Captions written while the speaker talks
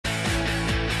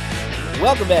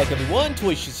Welcome back, everyone.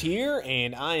 Toyshes here,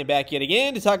 and I am back yet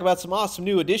again to talk about some awesome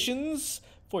new additions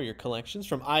for your collections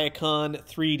from IACON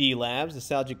 3D Labs,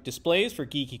 nostalgic displays for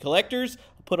geeky collectors.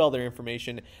 I'll put all their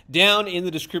information down in the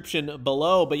description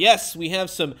below. But yes, we have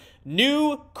some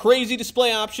new crazy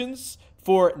display options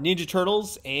for Ninja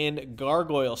Turtles and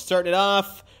Gargoyles. Starting it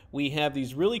off, we have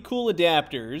these really cool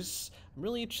adapters. I'm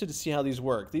really interested to see how these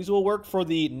work. These will work for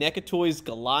the NECA Toys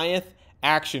Goliath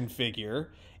action figure.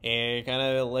 And it kind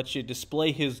of lets you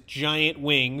display his giant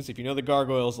wings. If you know the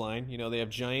Gargoyles line, you know they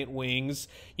have giant wings.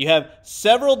 You have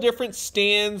several different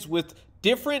stands with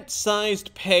different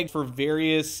sized pegs for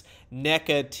various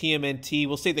NECA TMNT.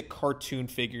 We'll say the cartoon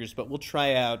figures, but we'll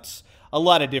try out a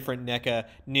lot of different NECA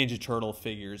Ninja Turtle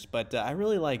figures. But I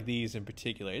really like these in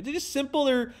particular. They're just simple.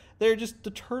 They're just the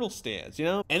turtle stands, you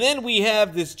know? And then we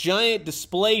have this giant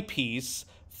display piece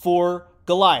for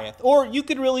Goliath, or you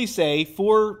could really say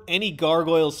for any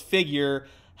Gargoyles figure.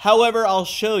 However, I'll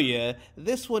show you,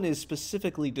 this one is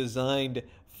specifically designed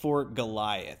for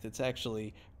Goliath. It's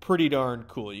actually pretty darn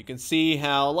cool. You can see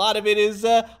how a lot of it is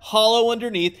hollow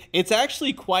underneath. It's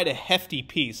actually quite a hefty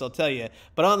piece, I'll tell you.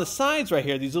 But on the sides right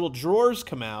here, these little drawers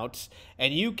come out,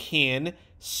 and you can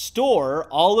store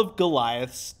all of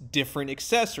Goliath's different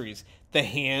accessories. The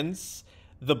hands,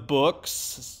 the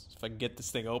books, if I can get this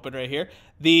thing open right here.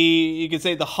 You could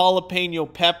say the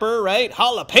jalapeno pepper, right?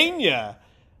 Jalapeno!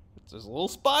 There's a little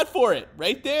spot for it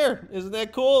right there. Isn't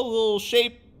that cool? A little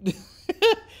shape.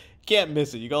 Can't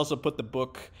miss it. You can also put the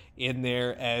book in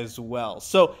there as well.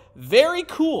 So, very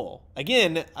cool.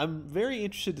 Again, I'm very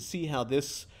interested to see how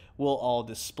this will all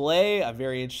display. I'm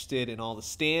very interested in all the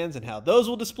stands and how those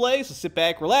will display. So sit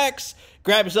back, relax,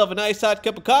 grab yourself a nice hot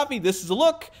cup of coffee. This is a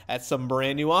look at some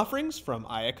brand new offerings from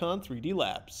IACON 3D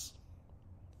Labs.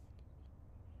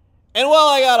 And while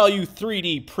I got all you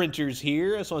 3D printers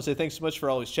here, I just want to say thanks so much for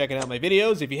always checking out my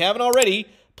videos. If you haven't already,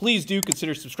 please do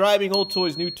consider subscribing. Old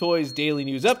toys, new toys, daily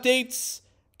news updates.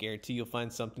 Guarantee you'll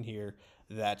find something here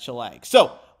that you like.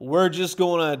 So, we're just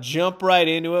going to jump right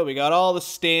into it. We got all the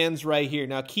stands right here.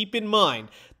 Now, keep in mind,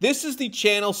 this is the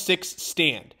Channel 6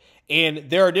 stand. And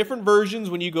there are different versions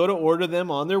when you go to order them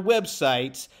on their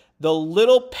website. The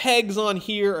little pegs on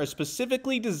here are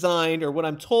specifically designed, or what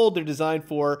I'm told they're designed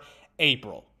for,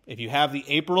 April. If you have the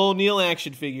April O'Neil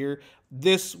action figure,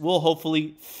 this will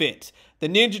hopefully fit. The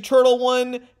Ninja Turtle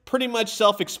one, pretty much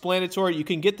self-explanatory. You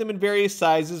can get them in various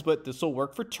sizes, but this will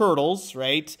work for turtles,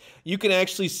 right? You can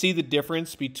actually see the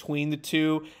difference between the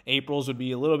two. April's would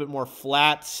be a little bit more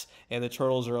flat, and the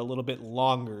turtles are a little bit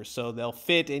longer, so they'll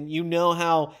fit. And you know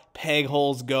how peg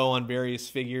holes go on various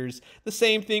figures. The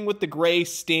same thing with the gray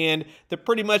stand. They're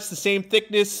pretty much the same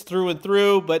thickness through and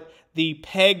through, but the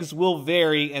pegs will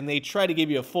vary, and they try to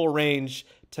give you a full range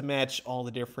to match all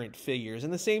the different figures.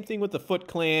 And the same thing with the Foot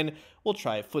Clan. We'll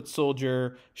try Foot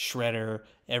Soldier, Shredder,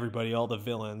 everybody, all the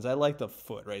villains. I like the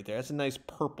foot right there. That's a nice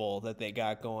purple that they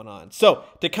got going on. So,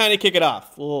 to kind of kick it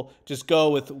off, we'll just go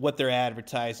with what they're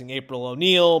advertising. April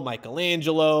O'Neil,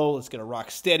 Michelangelo, let's get a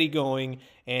Rocksteady going,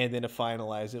 and then to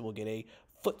finalize it, we'll get a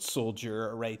Foot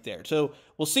Soldier right there. So,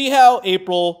 we'll see how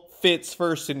April fits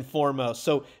first and foremost.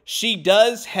 So, she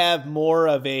does have more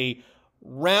of a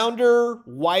rounder,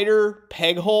 wider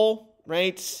peg hole,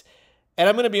 right? And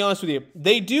I'm going to be honest with you,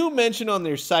 they do mention on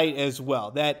their site as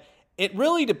well that it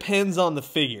really depends on the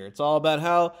figure. It's all about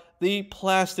how the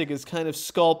plastic is kind of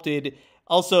sculpted,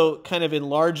 also kind of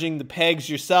enlarging the pegs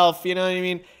yourself, you know what I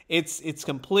mean? It's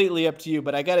completely up to you,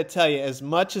 but I got to tell you, as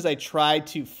much as I tried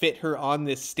to fit her on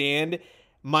this stand,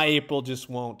 my April just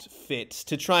won't fit.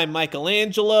 To try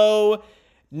Michelangelo,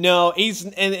 no,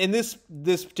 and this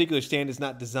particular stand is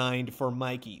not designed for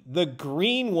Mikey. The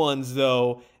green ones,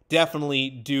 though, definitely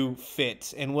do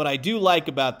fit. And what I do like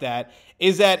about that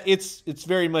is that it's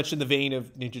very much in the vein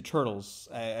of Ninja Turtles.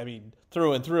 I mean,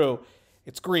 through and through,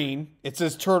 it's green. It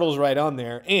says Turtles right on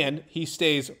there, and he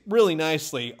stays really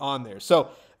nicely on there.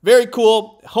 So, very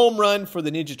cool. Home run for the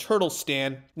Ninja Turtle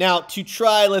stand. Now, to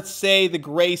try, let's say, the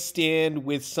gray stand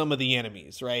with some of the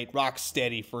enemies, right?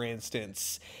 Rocksteady, for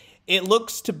instance. It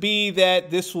looks to be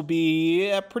that this will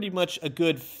be pretty much a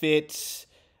good fit.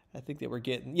 I think that we're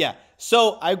getting, yeah.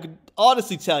 So I could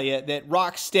honestly tell you that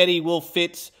Rocksteady will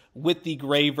fit with the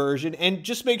gray version. And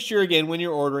just make sure, again, when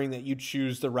you're ordering that you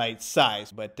choose the right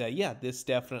size. But yeah, this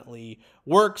definitely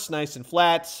works nice and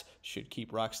flat. Should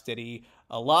keep Rocksteady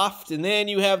aloft. And then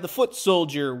you have the Foot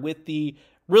Soldier with the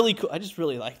really cool, I just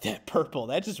really like that purple.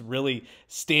 That just really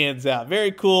stands out.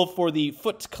 Very cool for the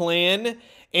Foot Clan.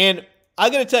 And I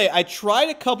gotta tell you, I tried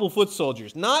a couple Foot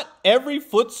Soldiers. Not every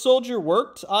Foot Soldier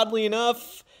worked, oddly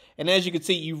enough. And as you can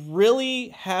see, you really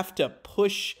have to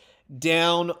push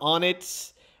down on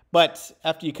it. But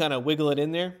after you kind of wiggle it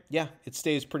in there, yeah, it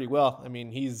stays pretty well. I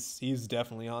mean, he's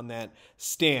definitely on that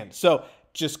stand. So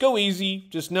just go easy,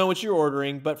 just know what you're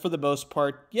ordering, but for the most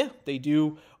part, yeah, they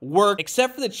do work,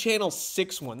 except for the Channel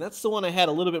 6 one. That's the one I had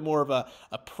a little bit more of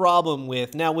a problem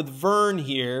with. Now, with Vern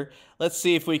here, let's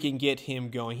see if we can get him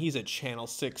going. He's a Channel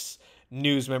 6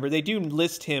 news member. They do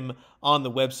list him on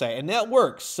the website, and that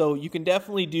works. So you can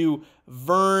definitely do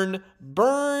Vern.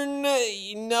 Burn,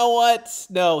 you know what?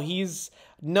 No, he's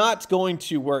not going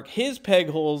to work. His peg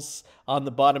holes on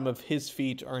the bottom of his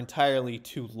feet are entirely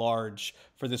too large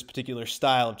for this particular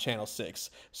style of Channel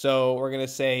 6. So we're going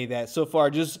to say that so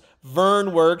far just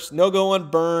Vern works. No go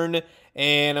on Burn.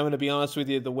 And I'm going to be honest with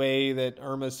you, the way that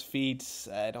Irma's feet,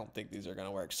 I don't think these are going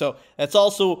to work. So that's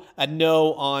also a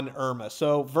no on Irma.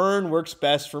 So Vern works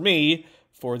best for me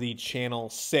for the Channel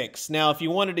 6. Now, if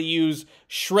you wanted to use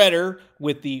Shredder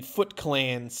with the Foot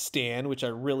Clan stand, which I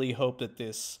really hope that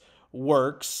this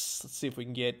works. Let's see if we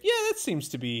can get, yeah, that seems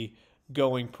to be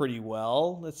going pretty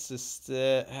well. Let's just,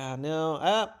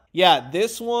 yeah,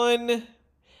 this one,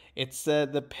 it's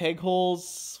the peg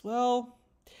holes, well,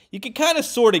 you can kind of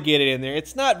sort of get it in there.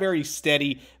 It's not very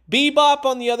steady. Bebop,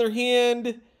 on the other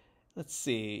hand, let's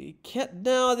see,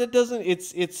 no, that doesn't,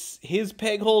 it's his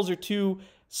peg holes are too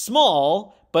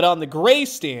small, but on the gray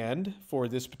stand for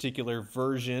this particular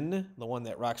version, the one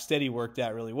that Rocksteady worked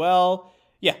out really well,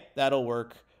 yeah, that'll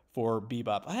work for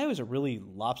Bebop. I was a really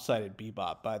lopsided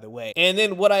Bebop, by the way. And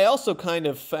then what I also kind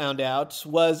of found out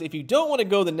was if you don't want to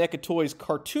go the NECA Toys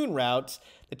cartoon route,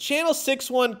 the Channel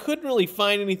 6 one couldn't really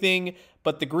find anything,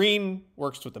 but the green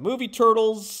works with the movie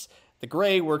Turtles, the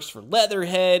gray works for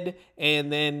Leatherhead, and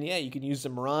then, yeah, you can use the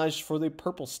Mirage for the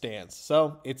purple stands.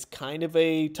 So it's kind of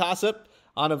a toss-up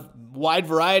on a wide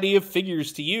variety of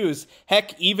figures to use.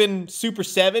 Heck, even Super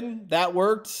 7, that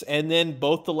worked, and then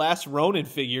both the last Ronin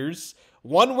figures,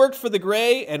 one worked for the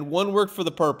gray and one worked for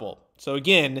the purple. So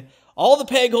again, all the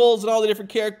peg holes and all the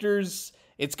different characters,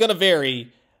 it's going to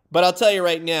vary. But I'll tell you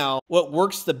right now, what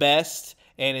works the best,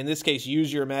 and in this case,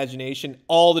 use your imagination,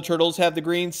 all the Turtles have the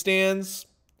green stands.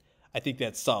 I think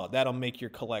that's solid. That'll make your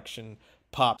collection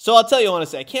pop. So I'll tell you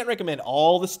honestly, I can't recommend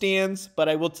all the stands, but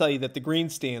I will tell you that the green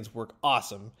stands work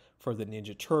awesome for the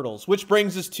Ninja Turtles. Which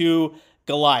brings us to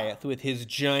Goliath with his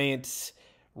giant,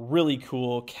 really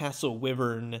cool Castle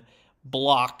Wyvern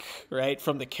block, right,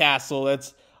 from the castle.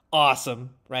 That's awesome,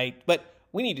 right? But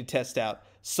we need to test out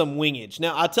some wingage.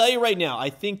 Now, I'll tell you right now, I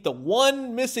think the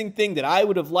one missing thing that I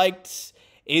would have liked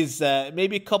is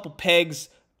maybe a couple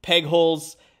peg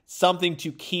holes, something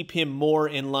to keep him more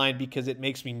in line because it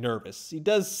makes me nervous. He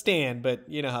does stand, but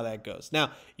you know how that goes.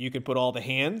 Now, you can put all the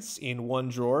hands in one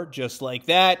drawer just like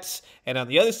that, and on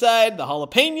the other side, the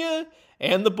jalapeno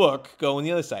and the book go on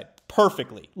the other side.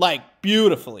 Perfectly, like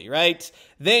beautifully, right?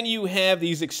 Then you have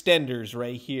these extenders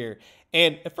right here.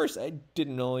 And at first, I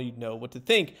didn't really know what to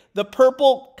think. The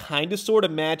purple kind of sort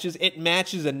of matches. It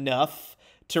matches enough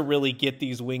to really get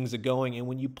these wings going. And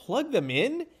when you plug them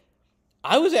in,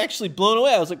 I was actually blown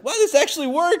away. I was like, wow, this actually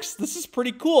works. This is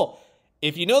pretty cool.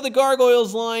 If you know the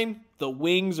Gargoyles line, the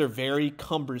wings are very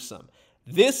cumbersome.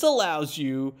 This allows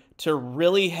you to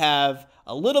really have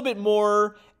a little bit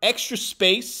more extra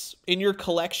space in your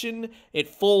collection. It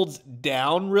folds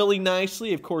down really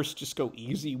nicely. Of course, just go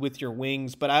easy with your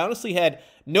wings, but I honestly had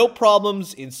no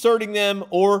problems inserting them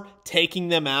or taking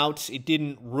them out. It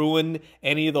didn't ruin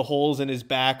any of the holes in his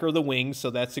back or the wings,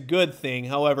 so that's a good thing.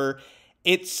 However,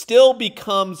 it still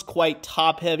becomes quite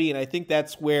top heavy, and I think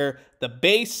that's where the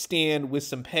base stand with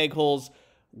some peg holes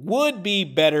would be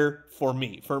better for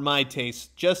me, for my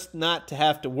taste, just not to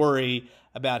have to worry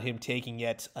about him taking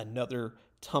yet another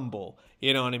tumble.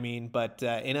 You know what I mean? But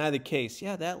in either case,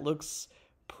 yeah, that looks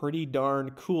pretty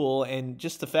darn cool. And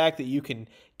just the fact that you can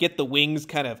get the wings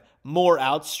kind of more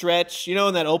outstretched, you know,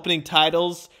 in that opening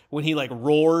titles when he like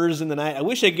roars in the night. I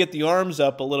wish I could get the arms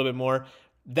up a little bit more.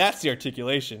 That's the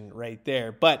articulation right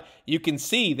there. But you can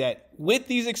see that with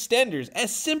these extenders,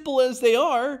 as simple as they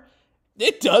are,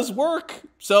 it does work.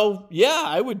 So yeah,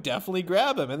 I would definitely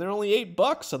grab them. And they're only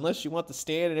 $8 unless you want the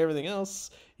stand and everything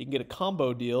else. You can get a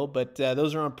combo deal, but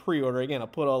those are on pre-order. Again, I'll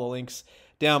put all the links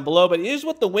down below. But here's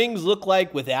what the wings look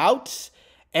like without.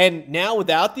 And now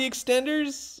without the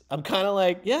extenders, I'm kind of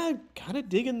like, yeah, I'm kind of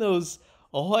digging those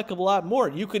a whole heck of a lot more.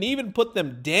 You can even put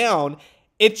them down.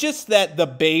 It's just that the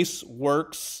base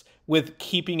works with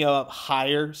keeping up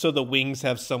higher so the wings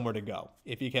have somewhere to go,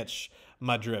 if you catch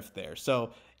my drift there.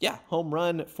 So yeah, home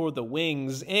run for the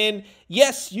wings. And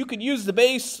yes, you could use the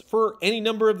base for any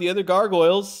number of the other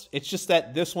gargoyles. It's just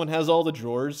that this one has all the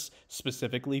drawers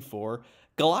specifically for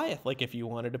Goliath, like if you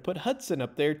wanted to put Hudson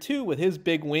up there too with his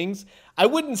big wings. I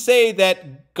wouldn't say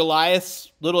that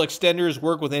Goliath's little extenders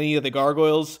work with any of the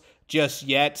gargoyles just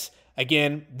yet.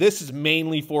 Again, this is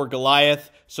mainly for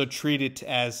Goliath, so treat it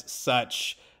as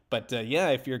such. But yeah,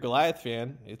 if you're a Goliath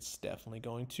fan, it's definitely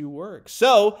going to work.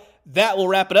 So that will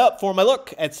wrap it up for my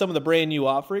look at some of the brand new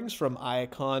offerings from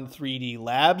IACON 3D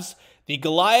Labs. The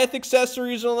Goliath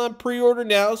accessories are on pre-order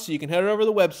now, so you can head over to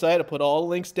the website. I'll put all the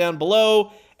links down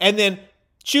below. And then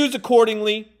choose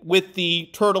accordingly with the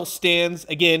turtle stands.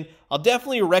 Again, I'll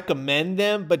definitely recommend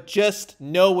them, but just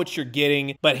know what you're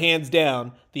getting. But hands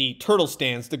down, the turtle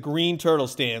stands, the green turtle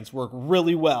stands, work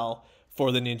really well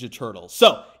for the Ninja Turtles.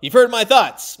 So, you've heard my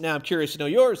thoughts. Now I'm curious to know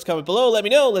yours. Comment below, let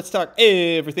me know. Let's talk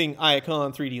everything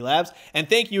IACON 3D Labs. And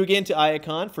thank you again to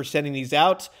IACON for sending these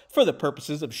out for the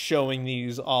purposes of showing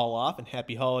these all off. And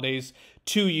happy holidays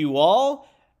to you all.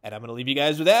 And I'm going to leave you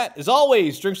guys with that. As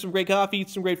always, drink some great coffee,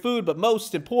 eat some great food, but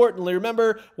most importantly,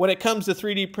 remember, when it comes to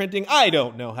 3D printing, I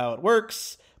don't know how it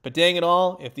works, but dang it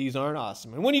all if these aren't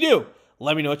awesome. And when you do,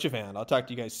 let me know what you found. I'll talk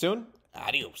to you guys soon.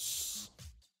 Adios.